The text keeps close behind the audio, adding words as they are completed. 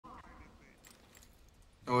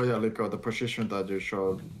Oh yeah, Lico, the position that you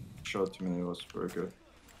showed to me was very good.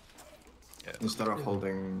 Yeah. Instead of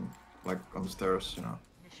holding like on the stairs, you know.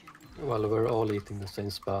 Well, we're all eating the same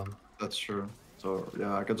spam. That's true. So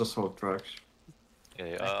yeah, I could just hold tracks.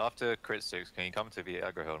 Yeah, after crit 6, can you come to the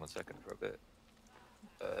aggro hill in a second for a bit?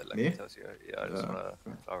 Like Me? Yeah, I just wanna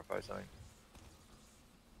clarify something.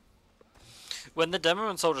 When the demo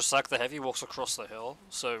and soldier sack, the heavy walks across the hill,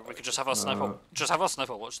 so we could just have our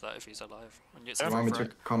sniper watch that if he's alive. And You want me to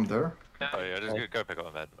come there? Oh yeah, just go pick up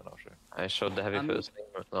a med and I'll show. I showed the heavy first thing,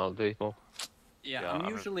 but I'll do it more. Yeah, I'm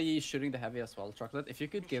usually shooting the heavy as well, Chocolate. If you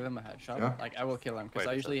could give him a headshot, like I will kill him, because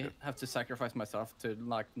I usually have to sacrifice myself to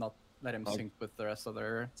like not let him sync with the rest of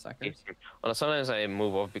their sackers. Well, sometimes I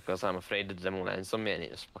move off because I'm afraid the demo lands on me and it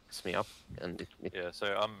just fucks me up. And yeah,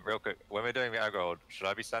 so real quick, when we're doing the aggro hold, should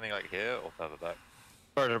I be standing like here or further back?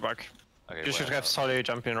 Further back. Okay, You should have Solly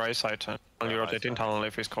jump in right side and only rotate in tunnel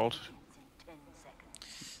if he's cold.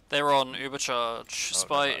 They're on Ubercharge.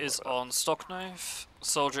 Spy is on Stockknife.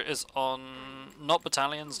 Soldier is on not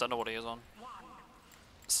battalions, don't know what he is on.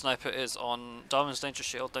 Sniper is on Diamond's Danger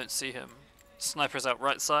Shield, don't see him. Sniper's out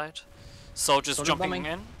right side. Soldier's jumping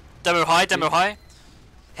in. Demo high.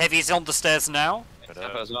 Heavy's on the stairs now.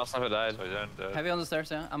 Sniper died. Heavy on the stairs,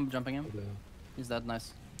 yeah. I'm jumping him. He's dead,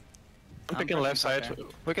 nice. I'm picking left side.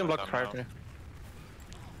 We can block right here.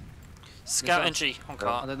 Scout NG on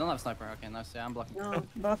car. Oh, they don't have sniper. Okay, nice. Yeah, I'm blocking. No,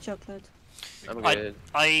 block Chocolate.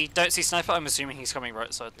 I don't see sniper. I'm assuming he's coming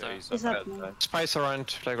right side though. He's up. Spice around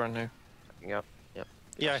playground now. Yep.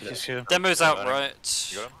 Yeah, he's here. Demo's out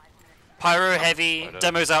right. Pyro heavy.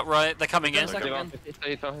 Demo's out right. They're coming in.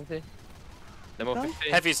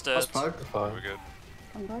 Heavy's dead. We're good.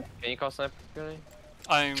 I'm back. Can you call sniper? No.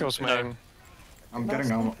 I'm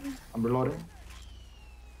getting out. I'm reloading.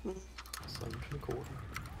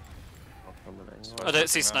 I don't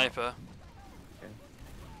see sniper.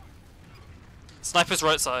 Sniper's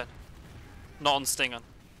right side. Not on Stinger.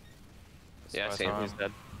 Yeah, I see him. He's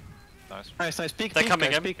dead. Nice. Nice. Peek, They're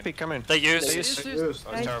coming in. Peek, come in. They use. That's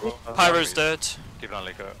terrible. Pyro's dead. Keep it on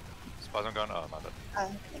Lico. Spies on gun. Oh, my bad.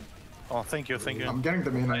 Okay. Oh, thank you. I'm getting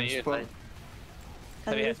the main spot.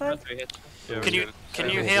 Can you fight? Can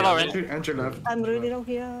you heal our engine? Engine left. I'm really low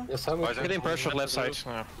here. Yes, I'm Getting pressure left side.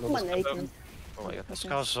 Come on, Nathan. Oh my god.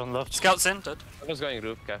 Scouts on left. Scouts in, dead. I was going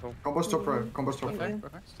group, careful. Combo stop right. Combo stop right.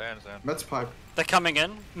 Stand. Med's pipe. They're coming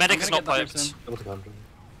in. Medic's not piped.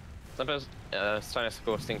 Sniper's trying to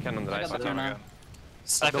score sting cannon on the right side.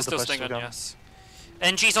 Sniper's still sting on, yes.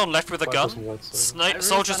 NG's on left with a gun.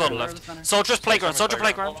 Soldier's on left. Soldier's playground. Soldier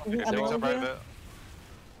playground.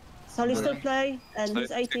 Solly still play, and he's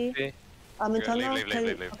 80. I'm in tunnel. Leave.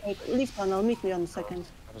 Okay, leave tunnel. Meet me on the second.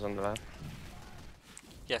 I was on the left.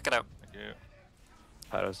 Yeah, get out. Thank you.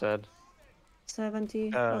 Pyro's dead. 70.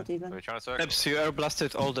 Not even. Are we trying to circle? Eps, you air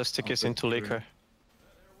blasted all the stickies into Liquor.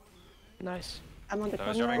 Nice. I'm on the That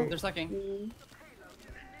was corner. They're sucking. Is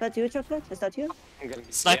that you, Chocolate? Is that you?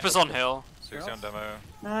 Sniper's on hill. 60 on demo.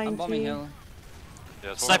 90. I'm bombing hill.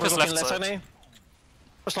 Yeah, Sniper's left side.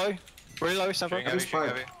 Slow. Really low, sniper.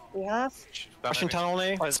 Heavy. We have. Pushing tunnel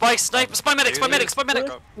now. Spy medic.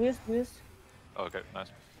 Where's? Oh, okay,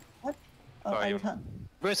 nice. What? Oh, I you- can't.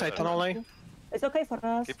 Where's side tunnel now? It's okay for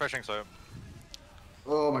us. Keep pushing, so.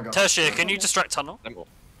 Oh my god. Tertiary, can you distract tunnel?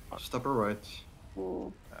 Stepper right.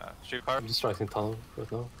 Ooh. Shoot fire. I'm distracting tunnel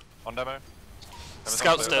right now. On demo.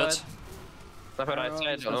 Scout's dead. Sniper right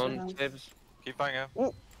side, alone. Keep fighting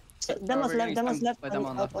here. Demo's left. Demo's left. Demo I'm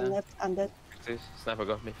on up left, on yeah. left. I'm dead. Sniper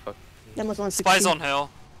got me, fuck. Demo's 160. Spy's on hill.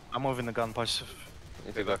 I'm moving the gun punch.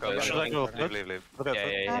 Need to go close. Should I go? Leave.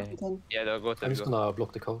 Yeah. Yeah, they'll go to I'm just gonna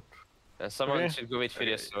block the code. someone should go with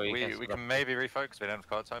Furious so we can maybe refocus, we don't have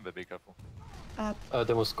card time, but be careful.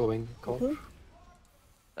 Demo's going code.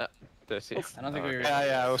 I don't think we're.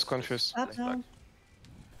 Yeah, I was confused. Up down.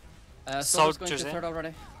 Soldier's going Soldier's to in. third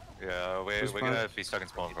already. Yeah, we're gonna be stuck in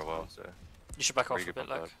spawn for a while, so. You should back off a bit,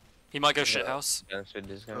 like. He might go shithouse.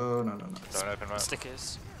 Oh no. Don't open right.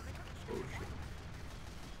 Stickers. Oh shit.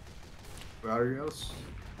 Where are you guys?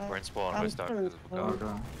 We're in spawn, we're stuck. still in Okay.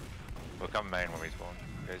 We'll come main when we spawn.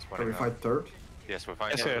 Okay, Can spawning we now. fight third? Yes, we're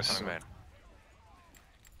fighting. Yes. We're coming main.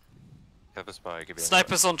 Have the spy, give me a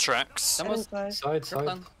Snipers on tracks. Side. Side. They're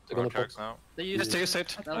gonna pop. tracks now. They Just use take a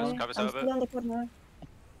sit. I'm Cover still server. on the corner.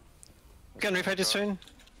 Can refight this soon?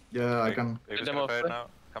 Yeah, I can. We're just gonna fade now.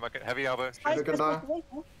 Come back, heavy elbow. Look at that.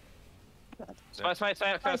 Spice.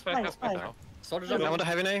 Soldier I jumping. want a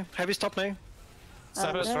heavy now. Heavy stop now.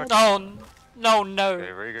 Oh, no.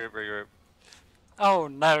 Okay, regroup. Oh,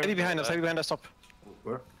 no. Heavy behind us, stop.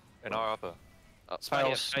 Where? In our upper. Spy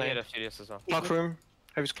here, Furious as well. Clock room.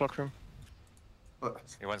 Heavy's clock room.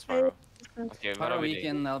 He went spiral. Okay, what Pyro are we weak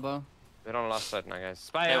doing? in elbow. We're on last side now, guys.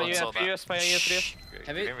 Spy Yeah, on one you, saw for you, that. spy on you, for you.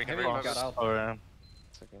 Heavy, we can heavy focus. got out. Or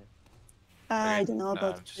It's okay. I don't know Nah,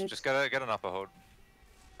 about just get an upper hold.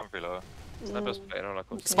 Come pretty low. Sniper's spy, roll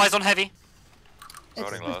like Okay. Spies on heavy.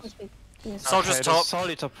 Loading last. Yes. Soldiers okay, top. there's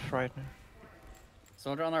solid top right now.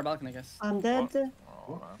 Soldier on our balcony, guys. I'm dead.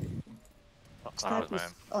 Oh, man. Snipe man.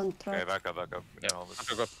 is on Okay, track. back up. Yeah, Yeah, hold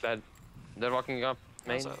this. I got dead. They're walking up,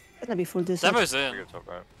 main. That's it. Gonna be full distance. Demo's We in. go top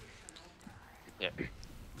right.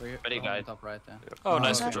 We're Ready, on guys. top right, yeah. Oh,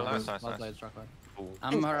 nice Okay. control. Nice. Well played, Chocolate. Ooh.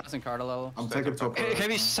 I'm harassing Cardo level. I'm taking top.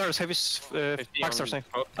 Heavy stairs, heavy back stairs.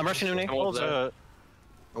 I'm rushing you, Nick. I'm all there.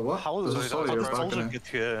 Oh, what? How There's is a soldier Soldier balcony. get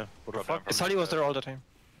here? What the fuck? Sully was there all the time.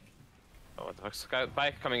 Oh, what the fuck? Sky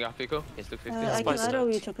bike coming up, Pico. He's took 50. I can Spice arrow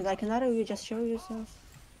dead. you, Chocolate. I can arrow you. Just show yourself.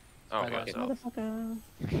 Oh, I got okay. it. Motherfucker.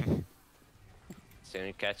 It's the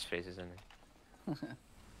only catch faces in it.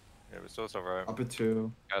 Yeah, we still top right. Up at 2.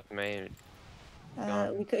 Got main.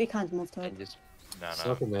 We can't move to it. And just, Nah,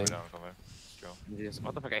 Sniper we main. don't come in. just.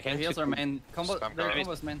 What the fuck? I The can't heals shoot. are main. Combo, Spam their card.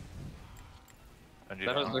 combos main. And you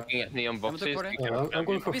That was don't. looking at me on I'm boxes. took 40. I'm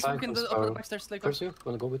going for He's flank working and the upper spiral. backstairs, like Percy,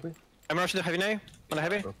 wanna go with me? I'm rushing the heavy now. On the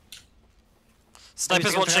heavy.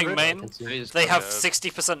 Sniper's watching I main. can see. They have Yeah.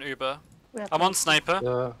 60% Uber. We have I'm on sniper.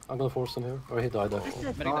 Yeah, I'm gonna force him here. Or he died there. Nice.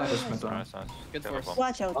 Medic Oh, dive. this went down. Nice. Good Careful force. bomb.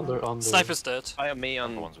 Watch out. Under. Sniper's dead. Fire me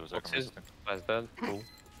on Ones was second, boxes. I think. That's dead. Cool.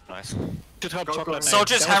 Nice. Should help Go, chocolate. go.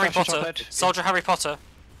 Soldiers That was Harry actually Potter. chocolate. Soldier Harry Potter.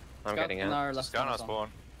 I'm Scout getting on out. our left Scout on side.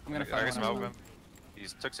 spawn. I'm gonna I fire guess one I'm of over them. him.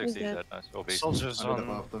 He's took 60, he's dead. dead. Nice. Oh, beast. Soldiers I'm on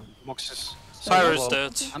after. boxes. Pyro's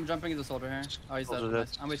dead. I'm jumping into soldier here. Oh, he's dead. Soldier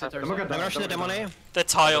Nice. I'm with the third Look at side. that. I'm rushing the demon A. They're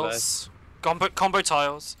tiles. Combo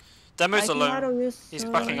tiles. Demo's I can arrow alone. you. He's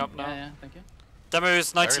so- backing up Yeah, now. yeah, thank you.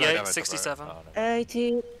 Demo's I really like 98, damage, 67. right? Oh, no.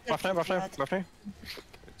 80. Buff now, buff now, buff now.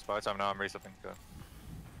 It's by time now, I'm resetting. Go.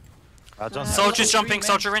 Soldier's Three jumping, main.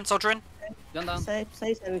 soldier in, soldier in. Gun down.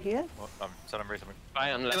 Safe over here. What? I'm set, I'm resetting.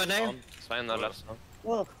 Spy on left. Demon A. spawn. Spy on the left. spawn.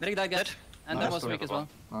 Whoa, Medic died, get. And Nice. that was weak as well.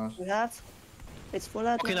 Nice. we have. It's full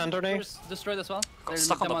out. Fucking now. under there. Destroyed as well. Got They're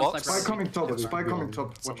stuck on the demo box. sniper. Spy coming top. Spy coming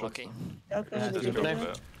top. It's Watch out. unlucky. Okay, Yeah, we just did open it. it.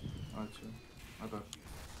 But Alright, chill. My bad.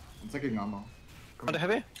 I'm taking ammo. On the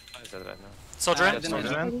heavy. Spy is dead right now. Soldier in. Didn't Soldier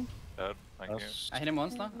hit him. in. dead. Thank you. I hit him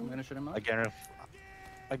once now. I'm gonna shoot him out.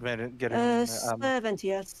 Getting 70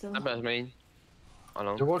 yeah, still. I'm at main. They're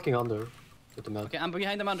Alone. working under. With the med. Okay, I'm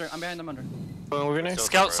behind them under. I'm behind them under. Going over now. Still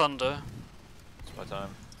Scouts top right. under. It's my time.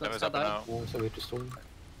 Let's Demo's cut up and that. out. Yeah, so we have to storm.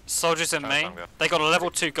 Soldiers in Nice, main. I'm good. They got a level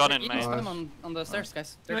 2 gun in You main. can spam on the stairs,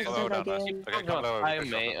 guys. Nice. Lower down, nice. Again. Okay, come lower. I we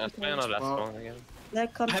can main. shot. Spy on the left Well- spawn again. They're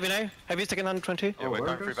coming. Heavy now. Heavy's taking 120. Yeah, we're going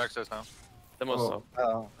workers? 3 backstairs now. The most.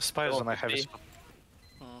 Oh. Spiders on a heavy.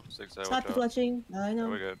 6 there, watch Sniper out. watching. I Yeah, know.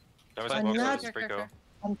 we're good. Demo's I'm in not- boxes, free go.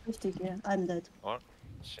 I'm 50, yeah. I'm dead.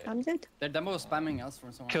 Shit. I'm dead. Their demo was spamming us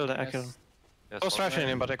for someone. Killed it, I Yes. killed him. Yes, I was one. rushing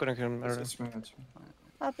him, but I couldn't kill him. It's me. It's me.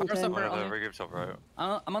 Happened First to number him. One on of the you. rig top right.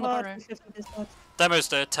 I'm on the Oh, bar, right? 50 this spot. Demo's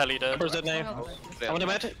dead, Telly dead. Numbers dead now. I'm on the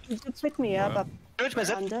med. You should pick me up. Yeah. I'm Good, my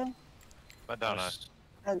zip. under. Went down, nice.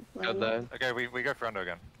 And, Got that. Okay, we go for under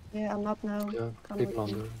again. yeah, I'm up now. Yeah, Come people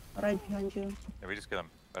with me. under. Right behind you. Yeah, we just kill him.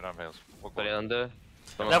 Right down hills. Walk Put it forward. under.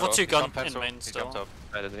 Level 2 He's gun on in pencil. main He still. jumped up.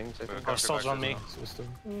 By the drinks. I We're think. going through Soldiers on backstairs me. now. So still.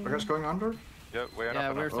 Mm. Are you guys going under? Yeah, we're Yeah,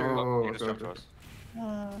 up we're and up. through. Oh, You just okay, jump to okay. us.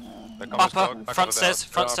 Uh, They're coming stock. Upper, Back front up the stairs,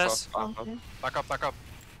 belt. front Off, stairs. off, off, off. okay. Back up.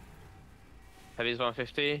 Heavy's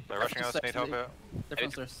 150. They're rushing us. Need help here. They're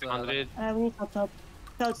front stairs. 100. We need top top.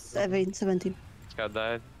 That's 70. Scout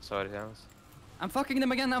died. Sorry, Hans. I'm fucking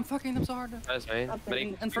them again. I'm fucking them so hard. That's main. Up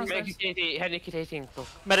Medic. in front Medic stairs. Medicating.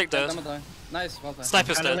 Medic Demo dead. die. Nice, well played.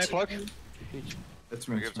 Sniper's And then I dead. clock. It's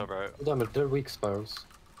We me. give It's me. top right. Damn it, they're weak spirals.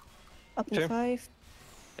 Up in Okay. 5.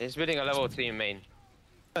 He's building a level 3 main.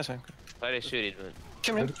 That's fine. Why they shoot it, man?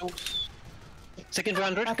 Come in. Second to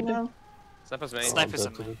 100. Up now. Sniper's main. Sniper's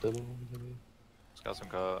I'm in dead main. to the demo, maybe. Scouts and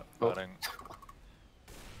car. Oh. Burning.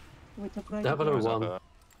 We top right. They have a level Demo's 1. upper.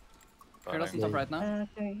 You're us on Burning. top right now.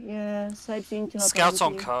 Okay, yeah. Sibes into help. Scouts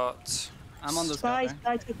on you. cart. I'm on the Spy, scout.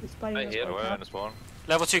 spy, take the spy. Right here, Yeah, we're in the spawn.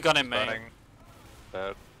 Level 2 gun in main. Burning.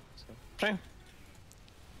 Dead.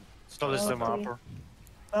 Still is the mapper.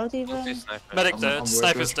 About even. Who's sniper? Medic I'm dead,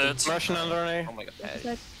 sniper's dead. Russian under me. Oh my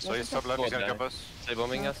god. So he's top left, he's gonna jump us. They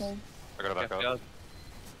bombing us. Okay. I gotta back Careful up. out.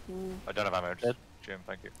 Mm. I don't have ammo. Dead. Jim,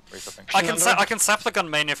 thank you. Resetting. I can sap the gun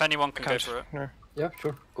main if anyone can go for it. No. Yeah,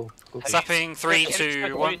 sure. Go. Go. Zapping 3,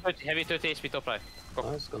 2, 1. Heavy 30 HP top right.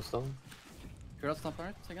 Nice, guns down. You're us top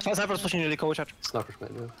right again. Sniper's pushing really coach chat. Sniper's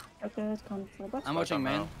made, yeah. Okay, let's come for the box. I'm watching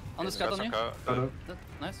main. On the scout on you. Car. Hello.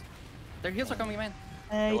 Nice. Their heals are coming main.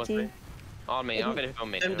 80. On me, I'm very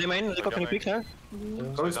on me. They main, look up, can you peek there?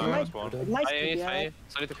 Sorry, Down Smith. lowest one. It might I be, yeah.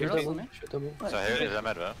 sorry to Heroes on me. Shoot them. So here is a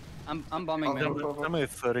medva. I'm bombing main. I'm at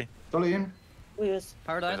 30. Dolly in. We use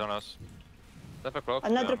Power He's died. on us. Sniper clock.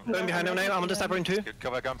 another. Going behind him now, I'm on the sniper in 2. Good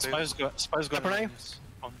cover, gun 2. Spies got Sniper name?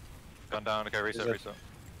 Gun down, okay, reset, reset.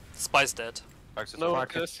 Spy's dead. Back to No,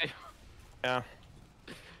 top. just Yeah.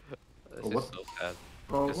 This what? is so sad.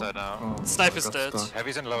 Oh, Is that now? oh, Sniper's I got dead. stuck.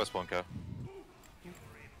 Heavy's in lower spawn, Ko.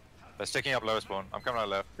 They're sticking up lower spawn. I'm coming out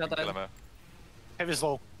left. Got Kill that. him. Heavy's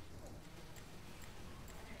low.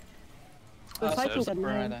 We're fighting Super them.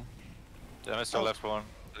 right man. there. Demo's still left spawn.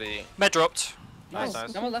 Three. Med dropped. Nice, Nice.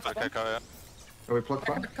 nice. Demo left Okay, one. Ko, yeah. Can we plug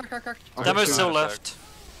one? Okay, Demo's two. still Nice, left.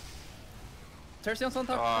 Tercion's on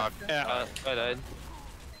top. Yeah. I died.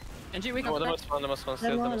 NG, we Oh, can there was one still.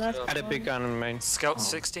 Demo There was left. still. Had a big gun in main. Scout Oh.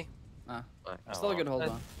 60. Still a good hold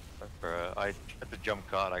on. I at the jump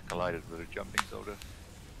card, I collided with a jumping soldier.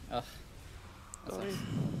 Ugh. That's it.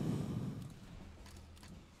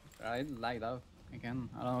 I lagged out again.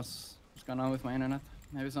 I don't know what's going on with my internet.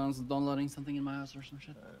 Maybe someone's downloading something in my house or some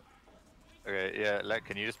shit. Okay, yeah, Lek,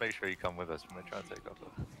 can you just make sure you come with us when we try and take off?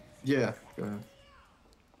 Yeah. Go ahead.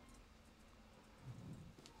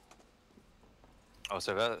 Oh,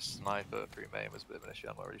 so that sniper through main was a bit of an issue.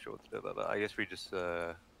 I'm not really sure what to do about that. I guess we just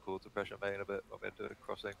called to pressure main a bit when we had to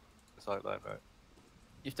crossing the sideline, right?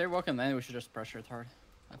 If they're walking in, we should just pressure it hard,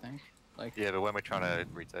 I think. Like, Yeah, but when we're trying to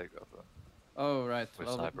retake off it. oh, right. With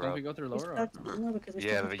Well, sniper don't we up. go through We lower? Or? start- no, because we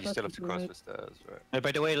Yeah, started but you still have to cross crossing the stairs, right?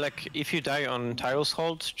 By the way, like, if you die on tiles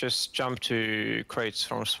hold, just jump to crates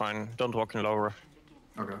from spine. Don't walk in lower.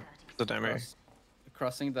 Okay. The damage.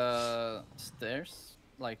 Crossing the stairs,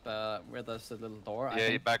 like the where there's a little door. I Yeah,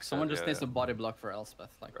 think back someone side, just yeah, needs yeah. a body block for Elspeth,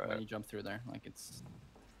 like when Right. you jump through there. Like it's.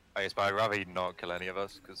 I guess, but I'd rather not kill any of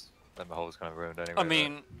us, because then the hole's kind of ruined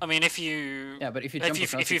anyway. I mean, if you Yeah, but if you jump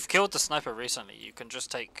across if you've killed the sniper recently, you can just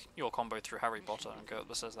take your combo through Harry Potter and go up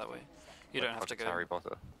the stairs that way. You don't have to go Harry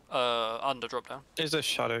Potter. under drop down. There's a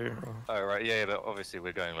shadow. Oh, right, yeah, but obviously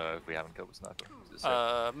we're going low if we haven't killed the sniper. It's safe.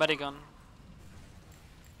 Medigun,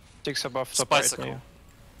 6 above top right. Bicycle. Yeah.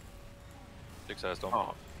 6 hours don't.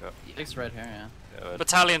 Oh. It's right here, yeah. Yeah,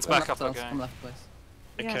 Battalion's From back up left, From again. left, please.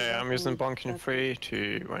 Okay, Yeah, I'm using bonk in exactly.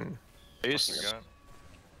 3, 2, 1. Please. we're going.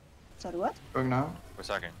 Sorry, what? Going now. We're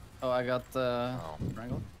sacking. Oh, I got Oh.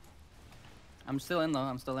 Wrangle. I'm still in though.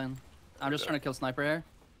 I'm still in. I'm just trying to kill sniper here.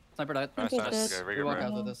 Sniper died. Nice, Okay, nice. good. Okay, We walk rigor, out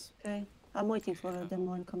right. with this. Okay. I'm waiting for them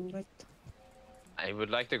one coming right. I would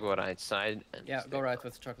like to go right side. And Yeah, stay go right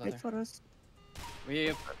with chocolate Wait there. for us.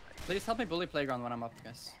 We please help me bully playground when I'm up,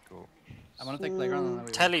 guys. Cool. I want to take playground and then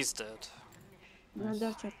we. Telly's dead. Not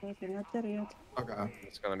there, chocolate. We're not there yet. Okay.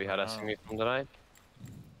 It's gonna be harassing me from the right.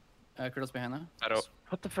 Kudos behind there. I don't.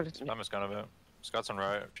 What the fuck is me? Time is kind of it. Scott's on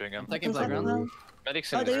right, checking him. I'm taking Inside playground. now.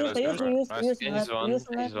 Medics Oh, in they the use, they use, they use, Nice. they use And left, he's one. they use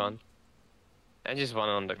And he's left. one. And he's one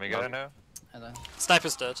on the. Can we get it now? And then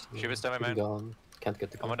Sniper's dead. Shoot us demo, Pretty man. gone. Can't get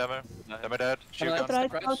the Come on, gun. demo dead. Shoot Come on, gun.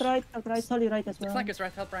 Outright, outright, outright. Solly right as well. flank is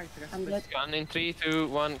right. Help right, guys. I'm please. dead. Gun in 3, 2,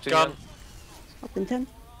 1. Gun. Up in 10.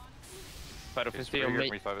 Fire of It's 50 on rigor,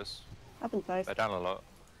 me. me fivers. Up in 5. They're down a lot.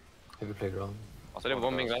 Heavy playground. So they're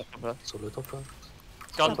bombing that top left. Solo top right.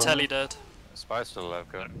 Gun Telly dead. Spy's still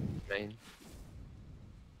alive, go. Main.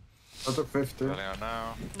 Another 50. Rolling out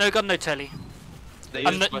now. No gun, no Telly. They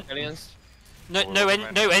I'm use not- battalions. No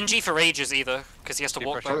no NG for ages either, because he has to Keep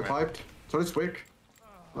walk pressure. back. Solid piped. Solid's weak.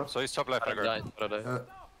 So he's top left, I aggro. died. I died.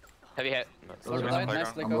 Heavy hit. Soldier Nice died. playground.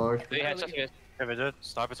 Nice, let I'm go. low. Heavy hit, just hit. Heavy dead.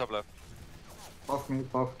 Sniper top left. Buff me,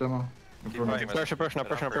 buff demo. In Keep front of fighting, me. man.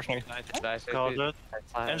 Personal. Nice. Call dead.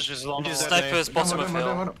 Nice. Engine's long. Engine's dead. Sniper's bottom Demo, of demo,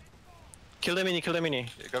 hill. demo. Kill the mini, kill the mini.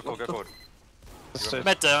 Yeah, go forward, go forward. That's it.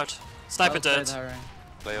 Med dead. Sniper Well played, dead. Harry.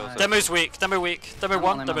 Play also. Demo's weak. Demo weak. Demo I'm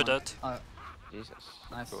one. on him, Demo I'm on him. dead. Jesus.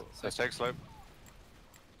 Nice. Cool. Sick. Let's take slope.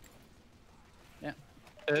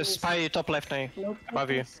 Spy top left now. Nope.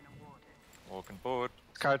 Above you. Walking forward.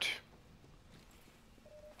 Scout.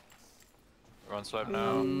 We're on slope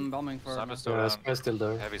now. Bombing for. Sniper's still Yeah, around. Spy's still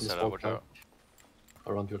there. Heavy Just setup, walk watch down. out.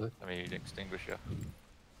 Around your leg. I mean, you'd extinguish you.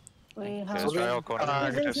 We Okay, have. let's try all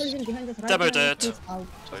corner. There's an behind us right Demo now. dead. Please out.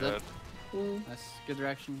 So Is it? dead. Nice. Good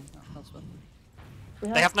reaction. Elspeth. We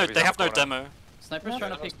They have no Heavy's up corner. demo. Sniper's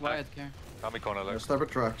trying to pick wide care. Help me corner, Yeah, Lex. sniper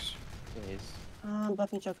tracks. I'm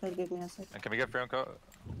buffing chocolate. Give me a sec. And can we get free on cut?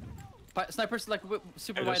 Sniper's like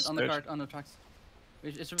super I wide just on the did. cart on the tracks.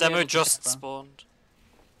 It should be Demo able to just pick, bro. spawned.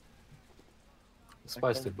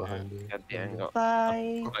 Spy's still behind you. Get the angle.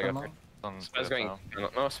 Bye. I got free. On Spy's stairs going. now.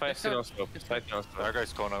 No, Spy's still on slope. Spy's still on There slope.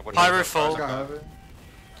 goes corner. Watch Pyro out. full. Sky heavy.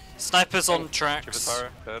 Sniper's on Give us tracks. pyro.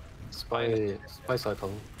 Dead. Spy side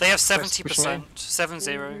tunnel. They have 70%.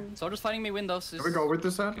 7-0. Soldier's fighting me windows. Can we go with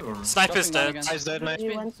this end or? Sniper's dead. Nice dead, mate.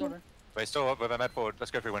 You want to? Soldier. Wait, still up with a med forward.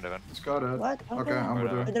 Let's go through window then. It's got it. What? Okay, I'm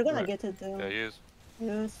with you. They're gonna Right. get it though. Yeah, use.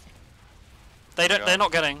 Yes. They're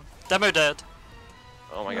not getting. Demo dead.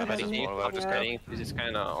 Oh my god, Yeah, medic. well, I'm just yeah. kidding. This is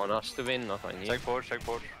kinda on us to win, not on you. Take forward, take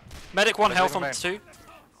forward. Medic 1 Let's health leave on him 2.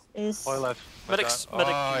 Is Oil left. Medic's Oh,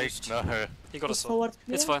 medic used. no. He got a is sword. forward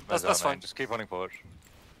It's clear? fine. That's fine. Just keep running forward.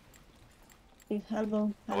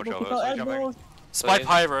 Elbow. Watch Elbow. out, People, let's see elbow. Spy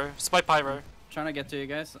pyro. Spy pyro. Trying to get to you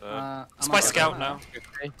guys. I'm Spy on scout right now.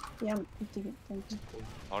 Yeah, thank you.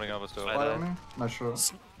 Holding over still. Fire me? Nice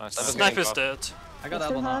shot. Nice. Sniper's Sniper's dead. I got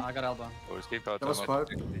Still elbow now. have- I got elbow. Always keep out. That was 5.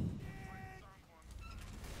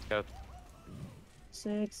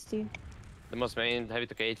 60. The most main, heavy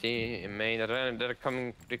to 80 in main. They're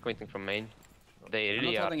coming, recommitting from main. They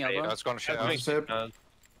really not are. holding elbow. That's gonna shit Yeah, out. Sip.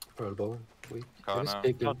 Elbow. Weak. Car Maybe now.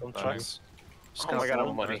 speak Not in- on tracks. Oh my god, Scout.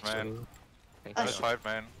 I'm money. Nice, man. Thank Ah, you. Nice fight,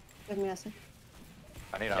 man. Give me a sec.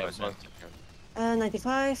 I need Yeah, ammo soon.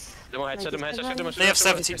 95. Demo headshot, demo headshot, demo They have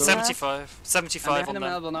headshot. 75. 75 I'm on behind him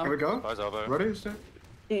them. elbow now. Here we go. Guys, elbow. Ready, Steve?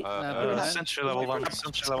 Sentry level 1.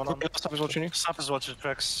 Sentry level 1. Stop is watching you. Snap is watching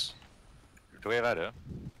tracks. Do we have header?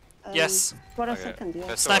 Yes. For a Okay. second, yeah.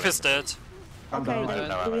 Let's still Sniper's dead. I'm Okay, down. then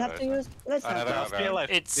No, do we no, have no, to no. use? Let's I have never it. have Stay header. alive.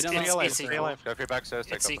 It's We don't it's, have it's stay equal. alive. Go through back stairs,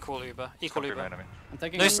 take It's up. equal Uber. Equal Through Uber. enemy. I'm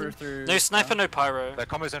taking No over through. No sniper, no pyro. Their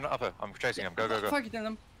combo's in upper. I'm chasing him. Go, go, go. Fuck it,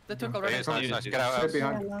 them. They took Yeah, already. nice, nice. Get out, Stay out.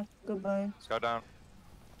 behind. Yeah, no, goodbye. Let's go down.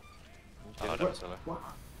 Oh, don't sell it.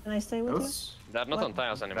 Can I stay with you? Yes. They're not What? on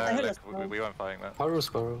tiles No, anymore. I heard look, us. we weren't fighting that. Pyro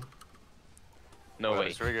Sparrow. No way.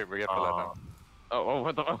 It's really good. We get pulled out now. Oh,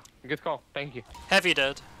 what the? Oh, good call. Thank you. Heavy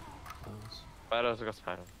dead. Nice. Spyro's got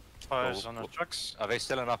Spyro. Fires on the trucks. Are they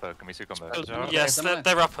still in upper? Can we see combo? Yes,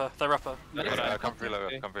 they're upper. They're upper. Come through lower.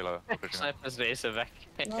 Come through lower. Pushing up. Sniper's racer back.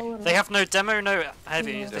 No, They have no demo, no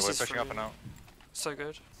heavy. Yeah, Yeah, This we're is pushing up and free. out. So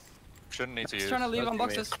good. Shouldn't need to He's use. trying to leave on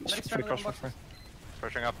That's boxes. me. Medic's trying to leave on boxes.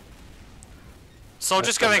 Pushing up.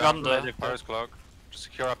 Soldier's going under. Pyro's clock. Just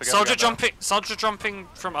secure up again. Soldier again now. jumping. Soldier jumping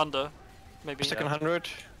from under. Maybe. Second 100.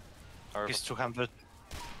 Or- He's 200.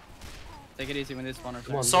 Take it easy when they spawn.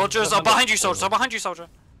 Come on. Soldiers are behind you. Soldiers are behind you. Soldier.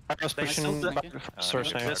 Pyro's pushing. Thank you. Sorry,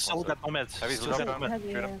 yeah, sorry. Let's hold that nomad. Heavy's Still left that down. nomad.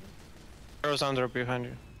 heavy, Shoot yeah. him. Pyro's under behind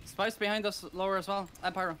you. Spy's behind us lower as well.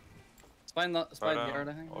 And pyro. Spy not. Spy Right, yard,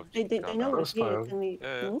 I think. or They calm know down. we're here. Fire. Can we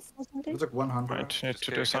Yeah, yeah. move or something? It's like 100. Right, need Just to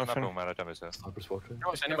keep do getting up, something. man. Damage there. Sniper's watching.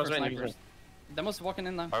 Oh, Sniper's winning. Snipers. Demo's walking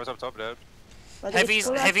in now. Pyro's up top, dude. But Heavy's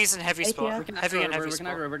it's heavy's and heavy ATR. spot. We can Heavy aggro and over, heavy we can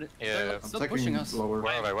spot. aggro over. They're Yeah. I'm still taking pushing us. lower.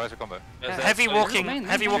 Wait, where's the combo? Heavy walking. main,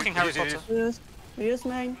 Heavy main. walking. Harry Easy, easy. Potter. Use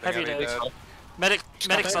main. Heavy Heavy dead. dead.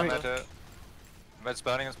 Medic's under. Med, Med's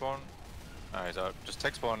burning in spawn. Oh, he's out. Just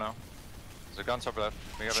take spawn now. There's a gun top left.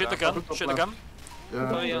 Can we get Shoot the it down? gun. Shoot the gun. Yeah.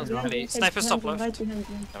 yeah. Behind you, Sniper's behind top you, left. Right behind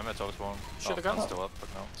you. Yeah, Med's top spawn. Shoot the gun's gun. still up, but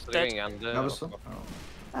no. Still Dead. going under. That was some.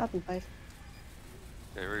 Up in 5.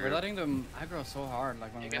 Okay, We're letting them aggro so hard,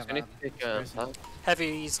 like when You we guys have need to take crazy.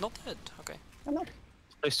 Heavy's not dead. Okay. Come on.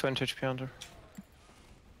 Place 20 HP under.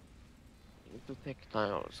 Need to take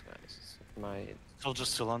tiles, guys. My Soldier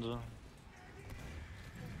still under.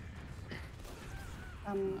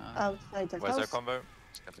 Outside the Where's their house. combo?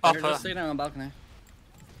 They're Upper. just sitting on the balcony.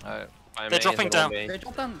 They're dropping down. They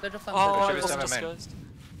dropped down. They dropped down. Oh, I should be wasn't seven main. disguised.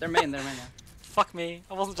 They're main. They're main. Yeah. Fuck me.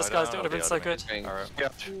 I wasn't disguised. It would have been so good. Alright.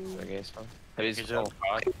 Heavy's Good job.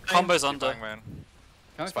 Combo's Keep under. going, man.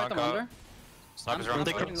 Can we Spawn fight them car. under? Snipers I'm around.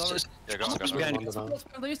 taking lower. Yeah, go on, go on. Behind Under now.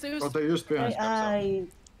 They used to use. Oh, they used behind. I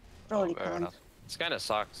probably Fair can't. enough. This kinda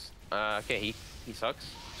sucks. Okay, he sucks.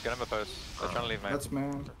 Just get him a post. They're trying to leave, man. That's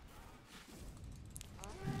man.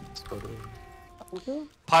 Sparrow. Thank you.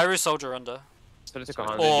 Pyro soldier under. So let's Or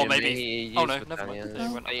go maybe- oh no, never mind. They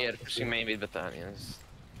went They are pushing main with battalions.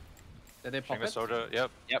 Did they pop King of it? soldier.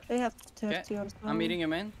 Yep. They have 30 or so. I'm meeting you,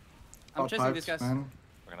 main. I'm Top chasing pipes, these guys. man.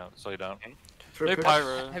 We're gonna slow you down. No Trippers.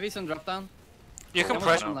 pyro. Heavy's on drop down. You can Demo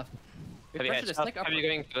press. bottom left. We Heavy pressure this headshot. stick up. Heavy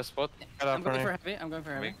going to the spot. I'm going for heavy. I'm going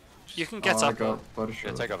for heavy. Me? You can get Oh, I up. got body Yeah,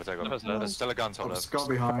 shot. take over, take over. That was There's still a gun top I'm left. skull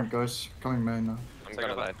behind, guys. Coming main now. I'm Take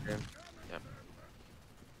gonna over. die to him.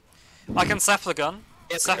 I can sap the gun.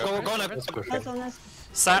 Sap. go, Go on, Let's push That's him. honest.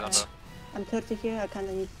 Sapped. I'm 30 here. I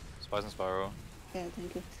kinda need. Spies and spiral. Yeah,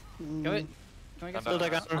 thank you. Can we Gun get down.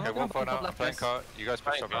 that gun. I'm Okay, not one gonna for now. top I'm left, playing guys. car. You guys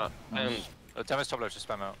push top left. And Damage top left, just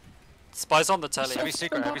spam out. Spies on the telly. Heavy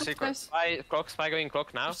secret, heavy secret. spy clock, spy going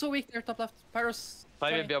clock now. I'm so weak there, top left. Pyros.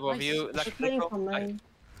 Spy will be above Nice. you. They're playing from main.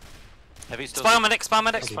 Heavy still. Spy on medic. Spy on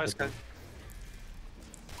medic. Heavy Spice dead. guy.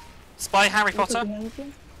 Spy Harry Little Potter. behind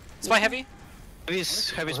you. Spy heavy. Heavy's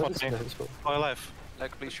Heavy spot spot, me. heavy spot. Oh, alive.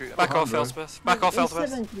 Like, please shoot him. Back off, Behind, Elspeth. Back off, He's Elspeth.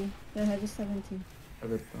 70. Yeah, heavy 70.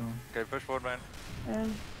 Have it down. Okay, push forward,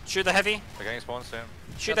 man. Shoot the heavy. They're getting spawn soon.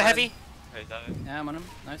 Shoot the heavy. Hey, that. Yeah, I'm on him.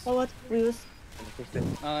 Nice. Oh, what? Reuse.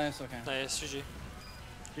 Oh, it's okay. Nice, GG.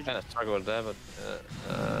 Kind of struggled there, but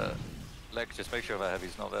Lex, just make sure that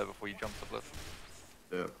heavy's not there before you jump the cliff.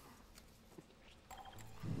 Yeah.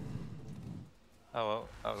 Oh well,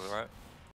 that was alright.